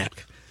in the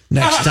neck.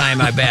 Next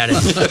time I batted,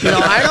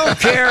 I don't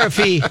care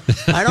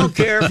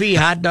if he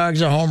hot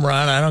dogs a home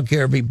run. I don't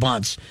care if he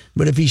bunts.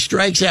 But if he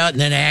strikes out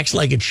and then acts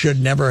like it should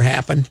never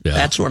happen,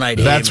 that's when I'd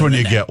hit him. That's when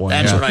you get one.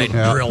 That's when I'd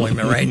drill him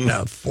right in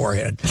the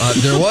forehead.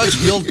 There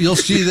was you'll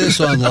see this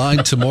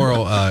online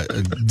tomorrow.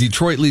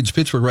 Detroit leads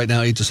Pittsburgh right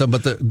now 8-7.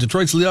 But the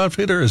Detroit's leadoff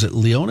hitter, is it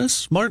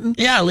Leonis Martin?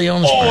 Yeah,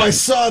 Leonis. Oh, Martin. I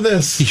saw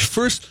this.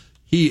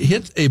 He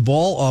hit a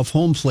ball off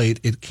home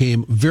plate. It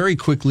came very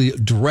quickly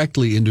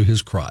directly into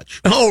his crotch.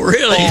 Oh,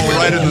 really?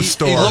 Right in the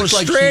store. He looked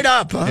like straight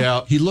up, huh?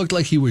 Yeah. He looked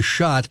like he was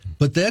shot,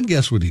 but then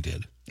guess what he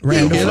did? He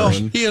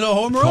hit a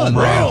home run.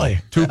 Really?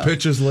 2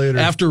 pitches later.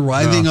 After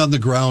writhing on the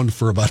ground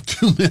for about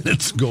 2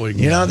 minutes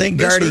going. I think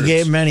Gardy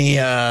gave him any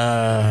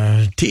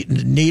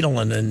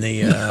needling in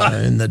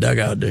the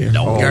dugout, do you?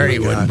 No, Gardy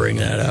wouldn't bring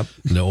that up.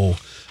 No.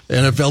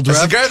 NFL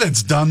draft. As a guy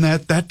that's done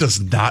that does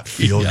not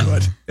feel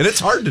good. And it's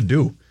hard to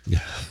do.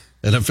 Yeah.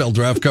 NFL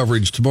draft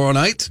coverage tomorrow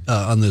night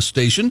on this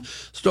station.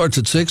 Starts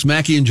at 6.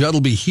 Mackie and Judd will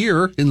be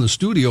here in the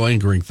studio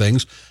anchoring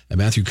things. And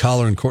Matthew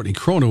Collar and Courtney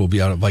Cronin will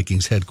be out at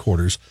Vikings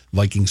headquarters.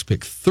 Vikings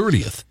pick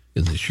 30th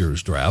in this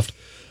year's draft.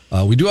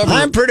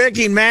 I'm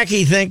predicting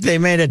Mackie think they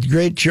made a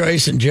great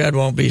choice and Judd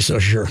won't be so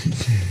sure.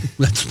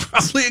 That's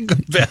probably a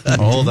good bet.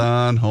 Hold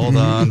on.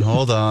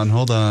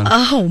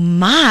 Oh,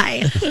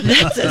 my.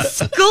 That's a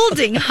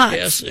scolding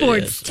hot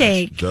sports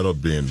take. Judd'll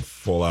be in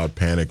full-out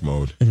panic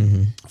mode.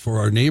 Mm-hmm. For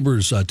our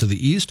neighbors to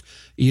the east,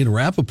 Ian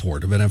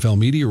Rappaport of NFL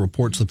Media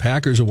reports the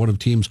Packers are one of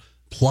teams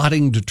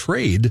plotting to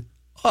trade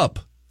up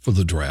for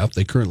the draft.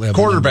 They currently have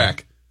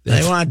quarterback.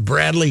 They want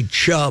Bradley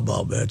Chubb,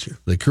 I'll bet you.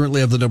 They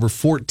currently have the number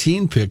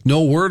 14 pick.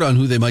 No word on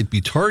who they might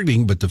be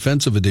targeting, but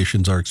defensive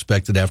additions are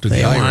expected after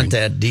the hiring.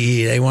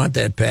 They want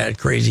that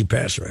crazy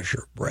pass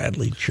rusher,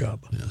 Bradley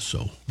Chubb. Yeah,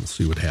 so we'll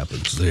see what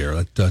happens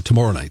there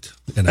tomorrow night.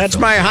 NFL that's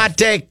my hot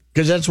take,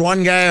 because that's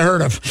one guy I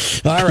heard of.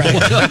 All right.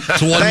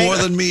 It's one more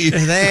than me.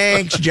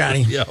 Thanks,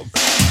 Johnny. Yep.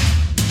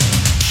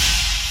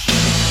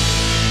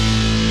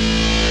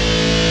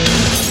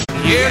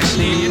 Yes,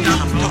 I'm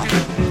talking,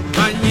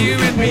 but you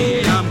and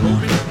me, I'm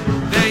hoping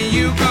that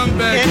you come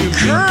back.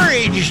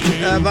 Encouraged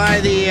by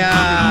the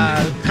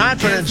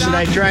confidence that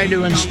I tried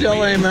to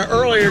instill in him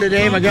earlier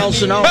today, Miguel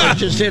Sanogo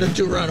just hit a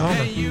 2-run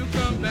homer.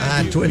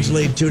 Twins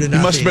lead 2-0. He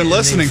must have been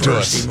listening to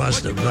us. He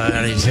must have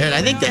on his head.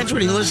 I think that's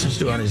what he listens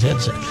to on his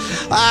headset.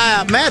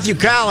 Matthew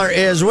Collar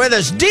is with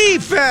us.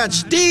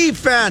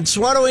 Defense.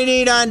 What do we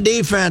need on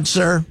defense,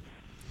 sir?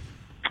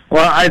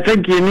 Well, I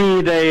think you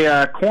need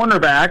a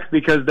cornerback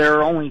because there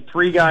are only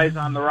 3 guys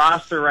on the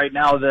roster right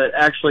now that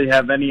actually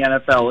have any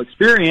NFL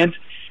experience.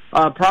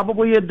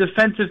 Probably a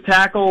defensive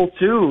tackle,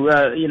 too.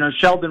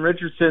 Sheldon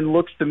Richardson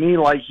looks to me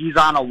like he's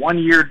on a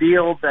 1-year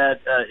deal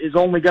that is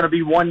only going to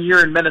be 1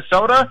 year in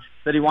Minnesota,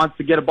 that he wants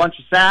to get a bunch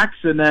of sacks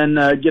and then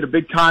get a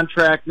big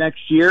contract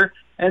next year.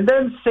 And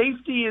then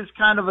safety is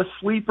kind of a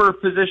sleeper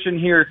position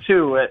here,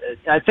 too.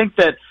 I think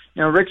that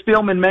Rick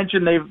Spielman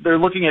mentioned they're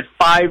looking at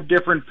 5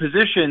 different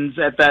positions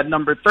at that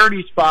number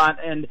 30 spot,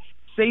 and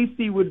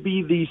safety would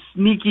be the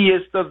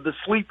sneakiest of the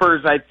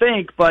sleepers, I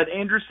think, but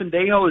Andrew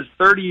Sendejo is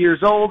 30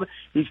 years old.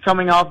 He's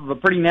coming off of a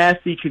pretty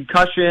nasty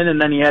concussion,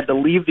 and then he had to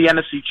leave the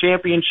NFC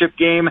Championship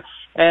game.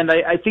 And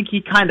I think he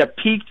kind of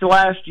peaked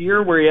last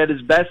year where he had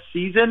his best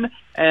season,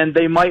 and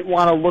they might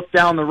want to look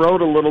down the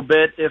road a little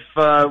bit if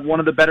one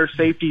of the better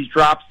safeties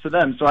drops to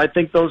them. So I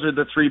think those are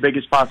the three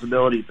biggest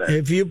possibilities there.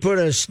 If you put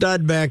a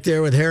stud back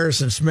there with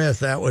Harrison Smith,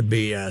 that would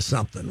be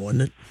something,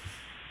 wouldn't it?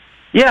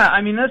 Yeah,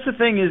 I mean, that's the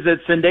thing is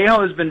that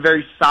Sendejo has been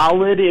very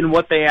solid in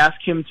what they ask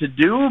him to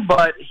do,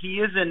 but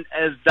he isn't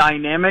as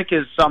dynamic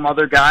as some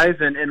other guys.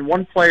 And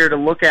one player to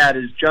look at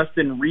is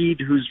Justin Reed,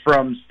 who's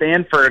from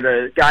Stanford,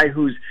 a guy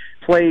who's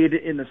played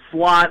in the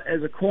slot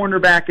as a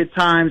cornerback at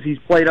times. He's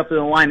played up in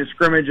the line of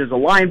scrimmage as a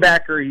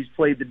linebacker. He's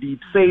played the deep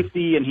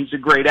safety, and he's a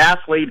great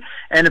athlete.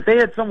 And if they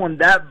had someone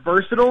that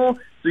versatile,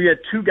 so you had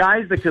two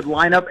guys that could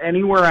line up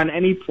anywhere on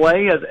any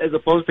play as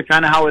opposed to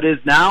kind of how it is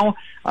now,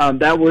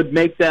 that would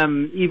make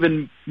them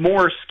even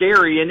more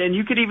scary. And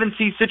you could even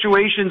see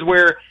situations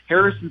where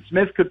Harrison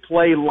Smith could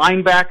play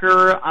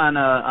linebacker on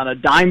a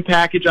dime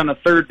package on a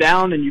third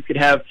down, and you could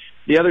have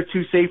the other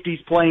two safeties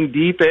playing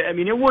deep. I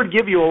mean, it would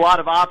give you a lot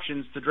of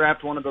options to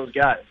draft one of those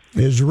guys.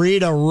 Is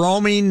Reed a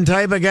roaming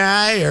type of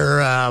guy, or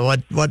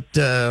what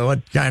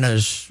kind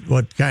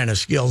of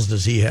skills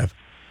does he have?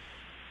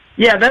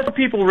 Yeah, that's what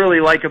people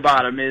really like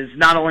about him is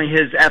not only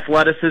his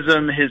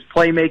athleticism, his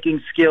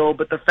playmaking skill,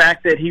 but the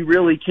fact that he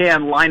really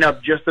can line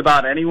up just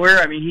about anywhere.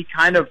 I mean, he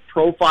kind of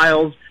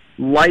profiles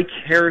like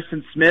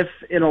Harrison Smith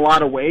in a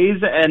lot of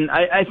ways, and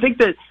I think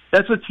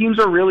that's what teams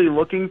are really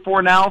looking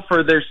for now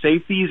for their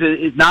safeties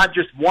is not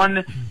just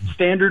one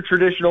standard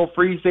traditional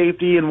free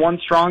safety and one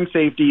strong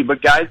safety,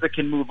 but guys that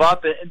can move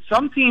up. And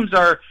some teams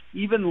are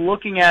even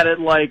looking at it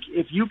like,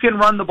 if you can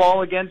run the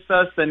ball against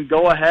us, then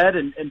go ahead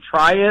and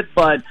try it,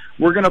 but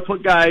we're going to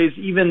put guys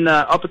even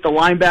up at the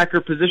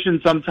linebacker position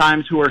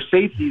sometimes who are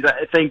safeties.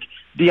 I think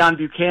Deion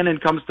Buchanan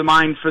comes to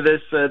mind for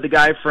this, the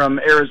guy from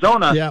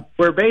Arizona,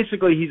 where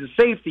basically he's a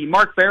safety.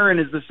 Mark Barron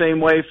is the same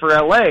way for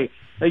L.A.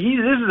 This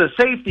is a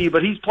safety,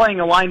 but he's playing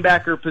a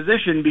linebacker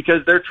position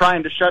because they're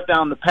trying to shut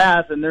down the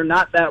pass, and they're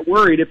not that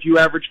worried if you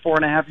average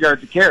 4.5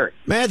 yards a carry.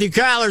 Matthew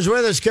Kyler's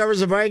with us, covers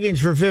the Vikings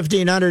for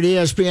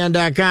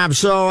 1500ESPN.com.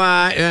 So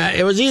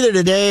it was either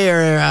today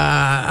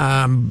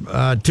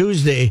or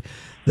Tuesday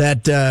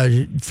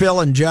that Phil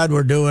and Judd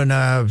were doing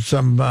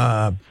some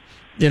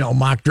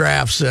mock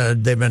drafts.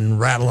 They've been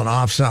rattling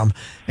off some.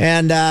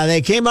 And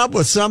they came up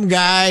with some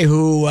guy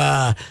who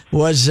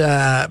was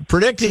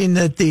predicting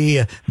that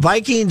the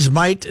Vikings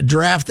might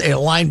draft a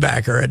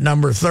linebacker at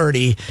number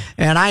 30.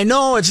 And I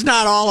know it's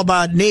not all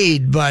about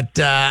need, but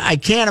I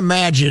can't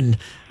imagine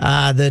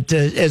that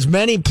as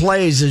many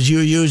plays as you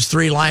use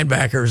three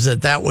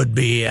linebackers, that would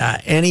be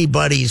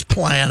anybody's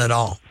plan at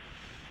all.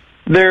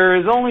 There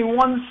is only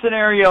one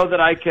scenario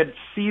that I could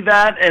see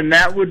that, and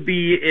that would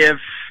be if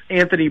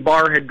Anthony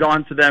Barr had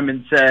gone to them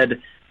and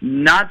said,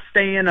 not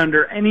staying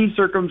under any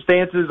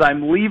circumstances,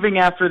 I'm leaving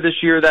after this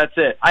year, that's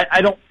it.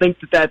 I don't think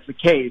that that's the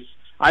case.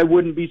 I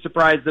wouldn't be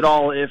surprised at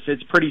all if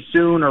it's pretty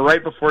soon or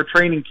right before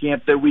training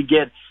camp that we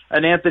get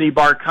an Anthony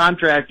Barr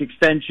contract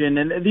extension.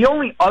 And the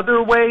only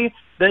other way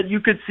that you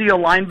could see a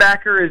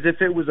linebacker is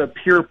if it was a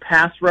pure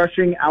pass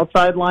rushing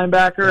outside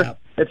linebacker. Yeah.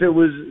 If it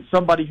was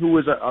somebody who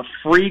was a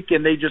freak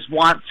and they just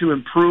want to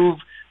improve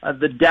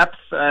the depth.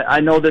 I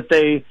know that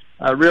they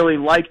really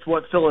liked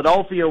what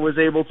Philadelphia was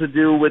able to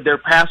do with their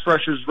pass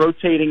rushers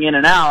rotating in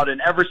and out, and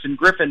Everson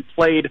Griffin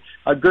played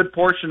a good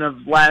portion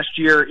of last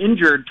year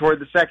injured toward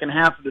the second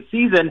half of the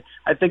season.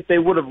 I think they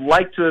would have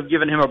liked to have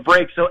given him a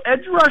break. So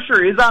edge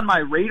rusher is on my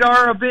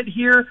radar a bit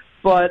here,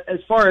 but as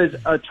far as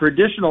a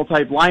traditional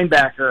type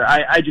linebacker,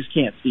 I just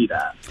can't see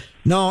that.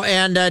 No,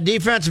 and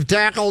defensive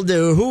tackle,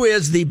 who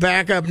is the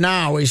backup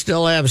now? We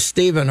still have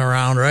Steven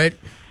around, right?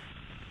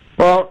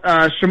 Well,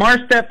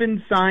 Shamar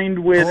Stephen signed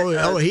with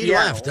he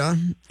Seattle. left, huh?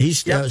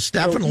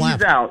 Stephen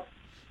left. He's out.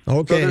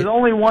 Okay. So there's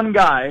only one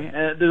guy.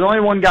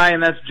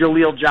 And that's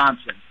Jaleel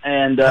Johnson.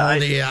 And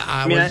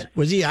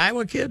was he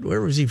Iowa kid?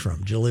 Where was he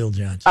from? Jaleel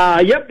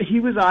Johnson. Yep, he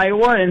was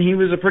Iowa, and he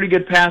was a pretty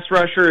good pass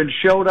rusher and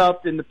showed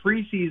up in the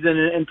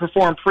preseason and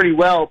performed pretty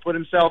well, put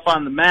himself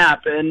on the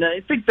map. And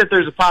I think that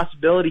there's a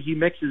possibility he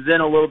mixes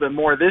in a little bit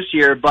more this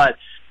year, but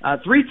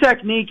three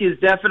technique is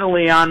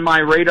definitely on my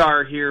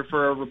radar here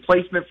for a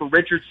replacement for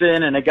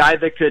Richardson and a guy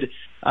that could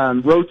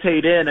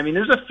rotate in. I mean,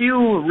 there's a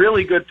few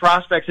really good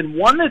prospects, and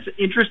one that's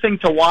interesting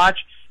to watch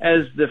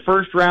as the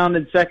first round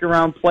and second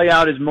round play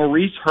out is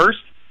Maurice Hurst,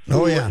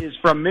 who is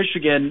from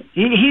Michigan.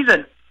 He's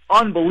an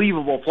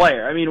unbelievable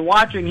player. I mean,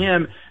 watching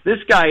him, this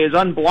guy is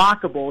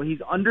unblockable.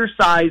 He's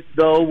undersized,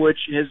 though, which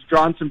has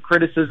drawn some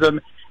criticism.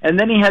 And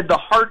then he had the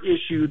heart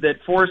issue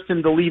that forced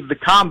him to leave the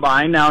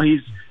combine. Now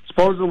he's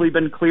supposedly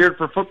been cleared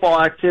for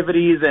football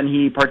activities, and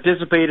he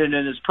participated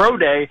in his pro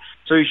day,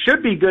 so he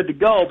should be good to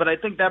go. But I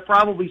think that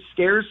probably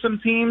scares some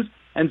teams,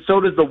 and so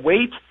does the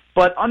weight.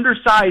 But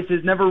undersized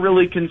has never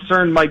really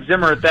concerned Mike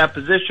Zimmer at that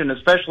position,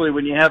 especially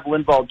when you have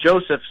Linval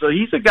Joseph. So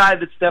he's a guy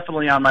that's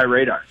definitely on my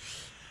radar.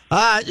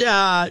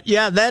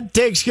 Yeah, that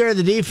takes care of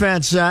the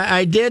defense.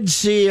 I did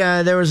see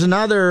there was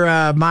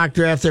another mock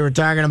draft they were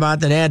talking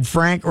about that had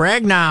Frank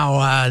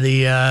Ragnow,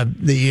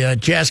 the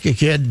Chaska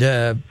kid,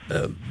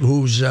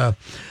 who's had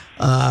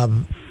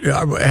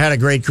a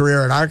great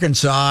career at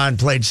Arkansas and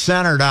played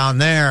center down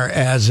there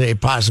as a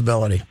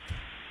possibility.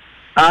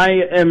 I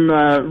am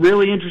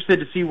really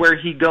interested to see where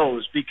he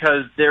goes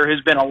because there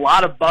has been a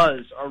lot of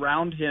buzz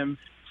around him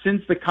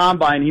since the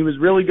Combine. He was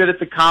really good at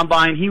the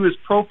Combine. He was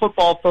Pro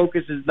Football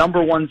Focus's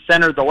 #1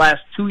 center the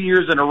last 2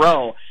 years in a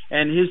row,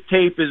 and his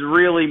tape is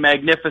really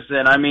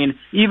magnificent. I mean,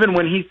 even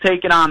when he's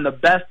taken on the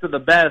best of the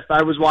best,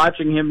 I was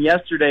watching him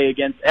yesterday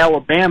against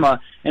Alabama,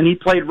 and he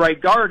played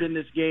right guard in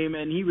this game,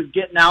 and he was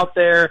getting out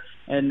there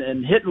and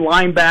hitting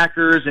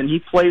linebackers, and he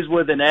plays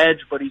with an edge,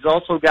 but he's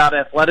also got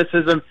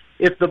athleticism.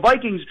 If the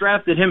Vikings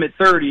drafted him at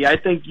 30, I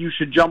think you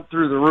should jump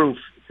through the roof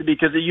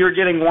because you're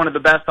getting one of the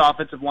best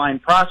offensive line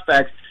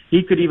prospects.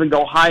 He could even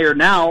go higher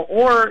now,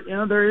 or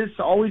there is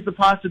always the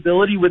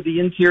possibility with the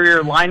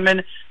interior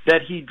lineman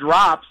that he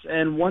drops.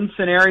 And one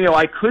scenario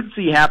I could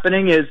see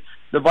happening is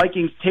the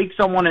Vikings take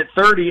someone at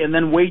 30 and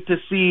then wait to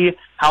see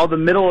how the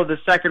middle of the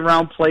second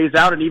round plays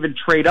out and even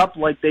trade up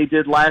like they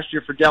did last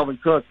year for Dalvin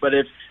Cook. But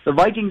if the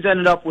Vikings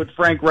ended up with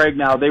Frank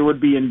Ragnow, they would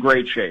be in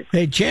great shape.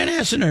 Hey,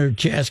 Chanhassen or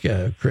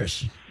Chaska,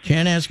 Chris?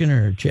 Chanhassen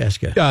or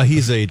Chaska?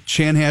 He's a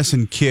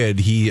Chanhassen kid.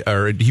 He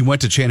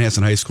went to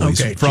Chanhassen High School.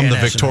 He's from the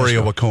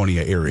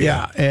Victoria-Waconia area.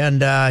 Yeah,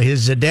 and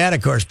his dad,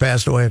 of course,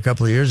 passed away a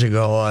couple of years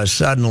ago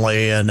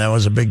suddenly, and that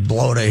was a big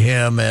blow to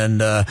him.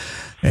 And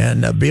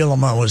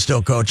Bielema was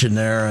still coaching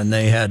there, and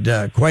they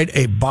had quite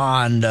a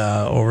bond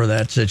over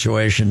that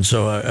situation.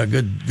 So a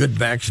good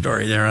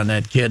backstory there on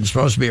that kid.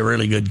 Supposed to be a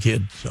really good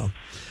kid. So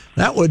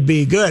that would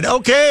be good.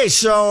 Okay,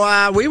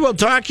 so we will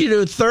talk to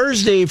you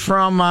Thursday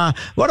from,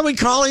 what are we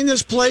calling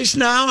this place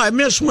now? I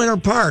miss Winter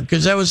Park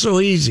because that was so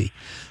easy.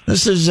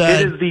 This is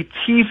it is the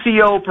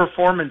TCO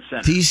Performance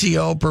Center.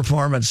 TCO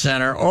Performance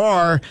Center,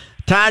 or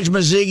Taj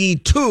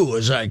Mazzighi 2,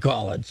 as I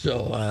call it.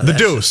 So the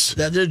Deuce.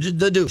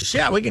 The Deuce.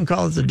 Yeah, we can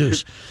call it the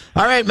Deuce.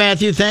 All right,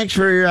 Matthew, thanks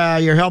for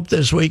your help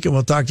this week, and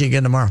we'll talk to you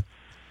again tomorrow.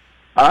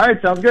 All right,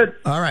 sounds good.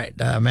 All right,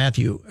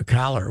 Matthew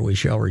Collar, we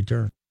shall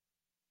return.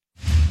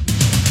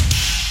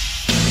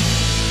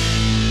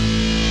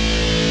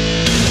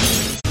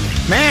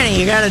 Manny,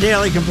 you got a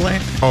daily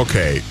complaint?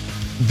 Okay.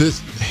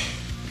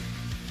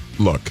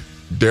 Look,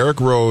 Derrick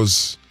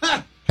Rose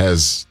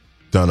has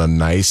done a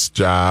nice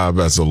job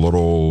as a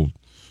little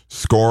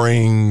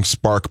scoring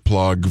spark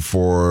plug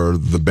for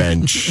the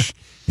bench,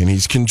 and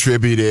he's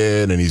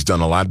contributed, and he's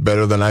done a lot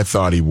better than I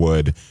thought he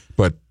would.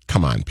 But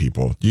come on,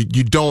 people.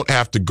 You don't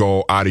have to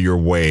go out of your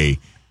way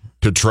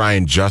to try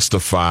and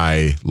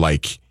justify,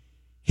 like,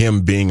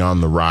 him being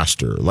on the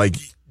roster. Like,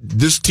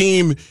 this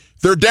team,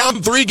 they're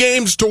down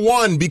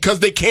 3-1 because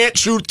they can't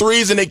shoot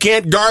threes and they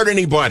can't guard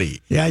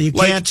anybody. Yeah, you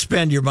can't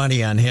spend your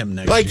money on him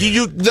next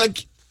year.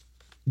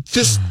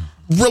 Just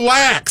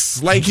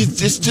relax. Like,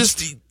 it's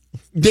just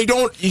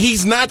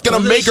he's not going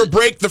to make or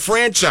break the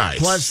franchise.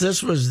 Plus,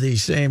 this was the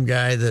same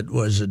guy that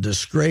was a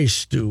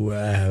disgrace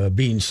to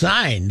being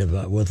signed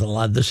with a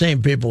lot of the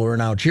same people who are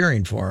now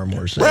cheering for him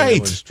were saying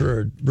it was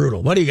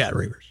brutal. What do you got,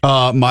 Reavers?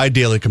 My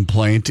daily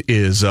complaint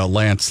is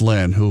Lance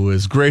Lynn, who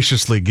is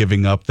graciously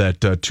giving up that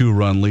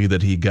 2-run lead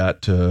that he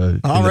got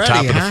in the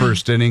top of the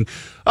first inning.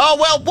 Oh,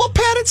 well,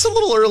 Pat, it's a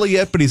little early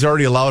yet, but he's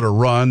already allowed a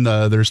run.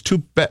 There's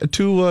two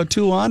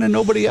on and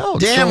nobody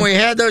else. Damn, we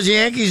had those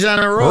Yankees on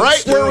a roll.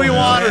 Right where we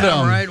wanted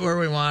them. Right where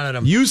we wanted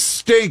them. You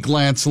stink,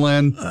 Lance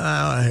Lynn.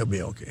 He'll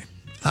be okay.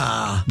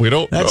 We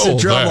don't That's know the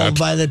trouble. that.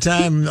 By the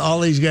time all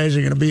these guys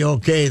are going to be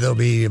okay, they'll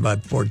be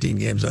about 14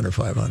 games under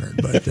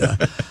 500.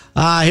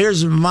 But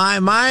here's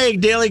my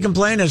daily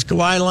complaint is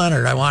Kawhi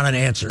Leonard. I want an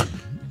answer.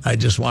 I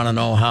just want to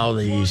know how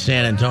the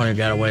San Antonio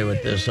got away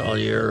with this all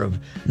year of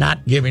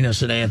not giving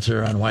us an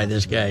answer on why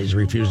this guy is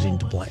refusing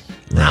to play.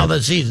 Right. Now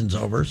the season's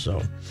over,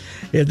 so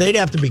they'd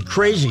have to be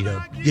crazy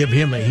to give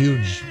him a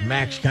huge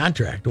max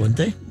contract, wouldn't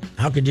they?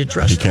 How could you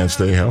trust him? He can't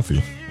stay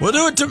healthy. We'll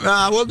do it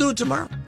tomorrow.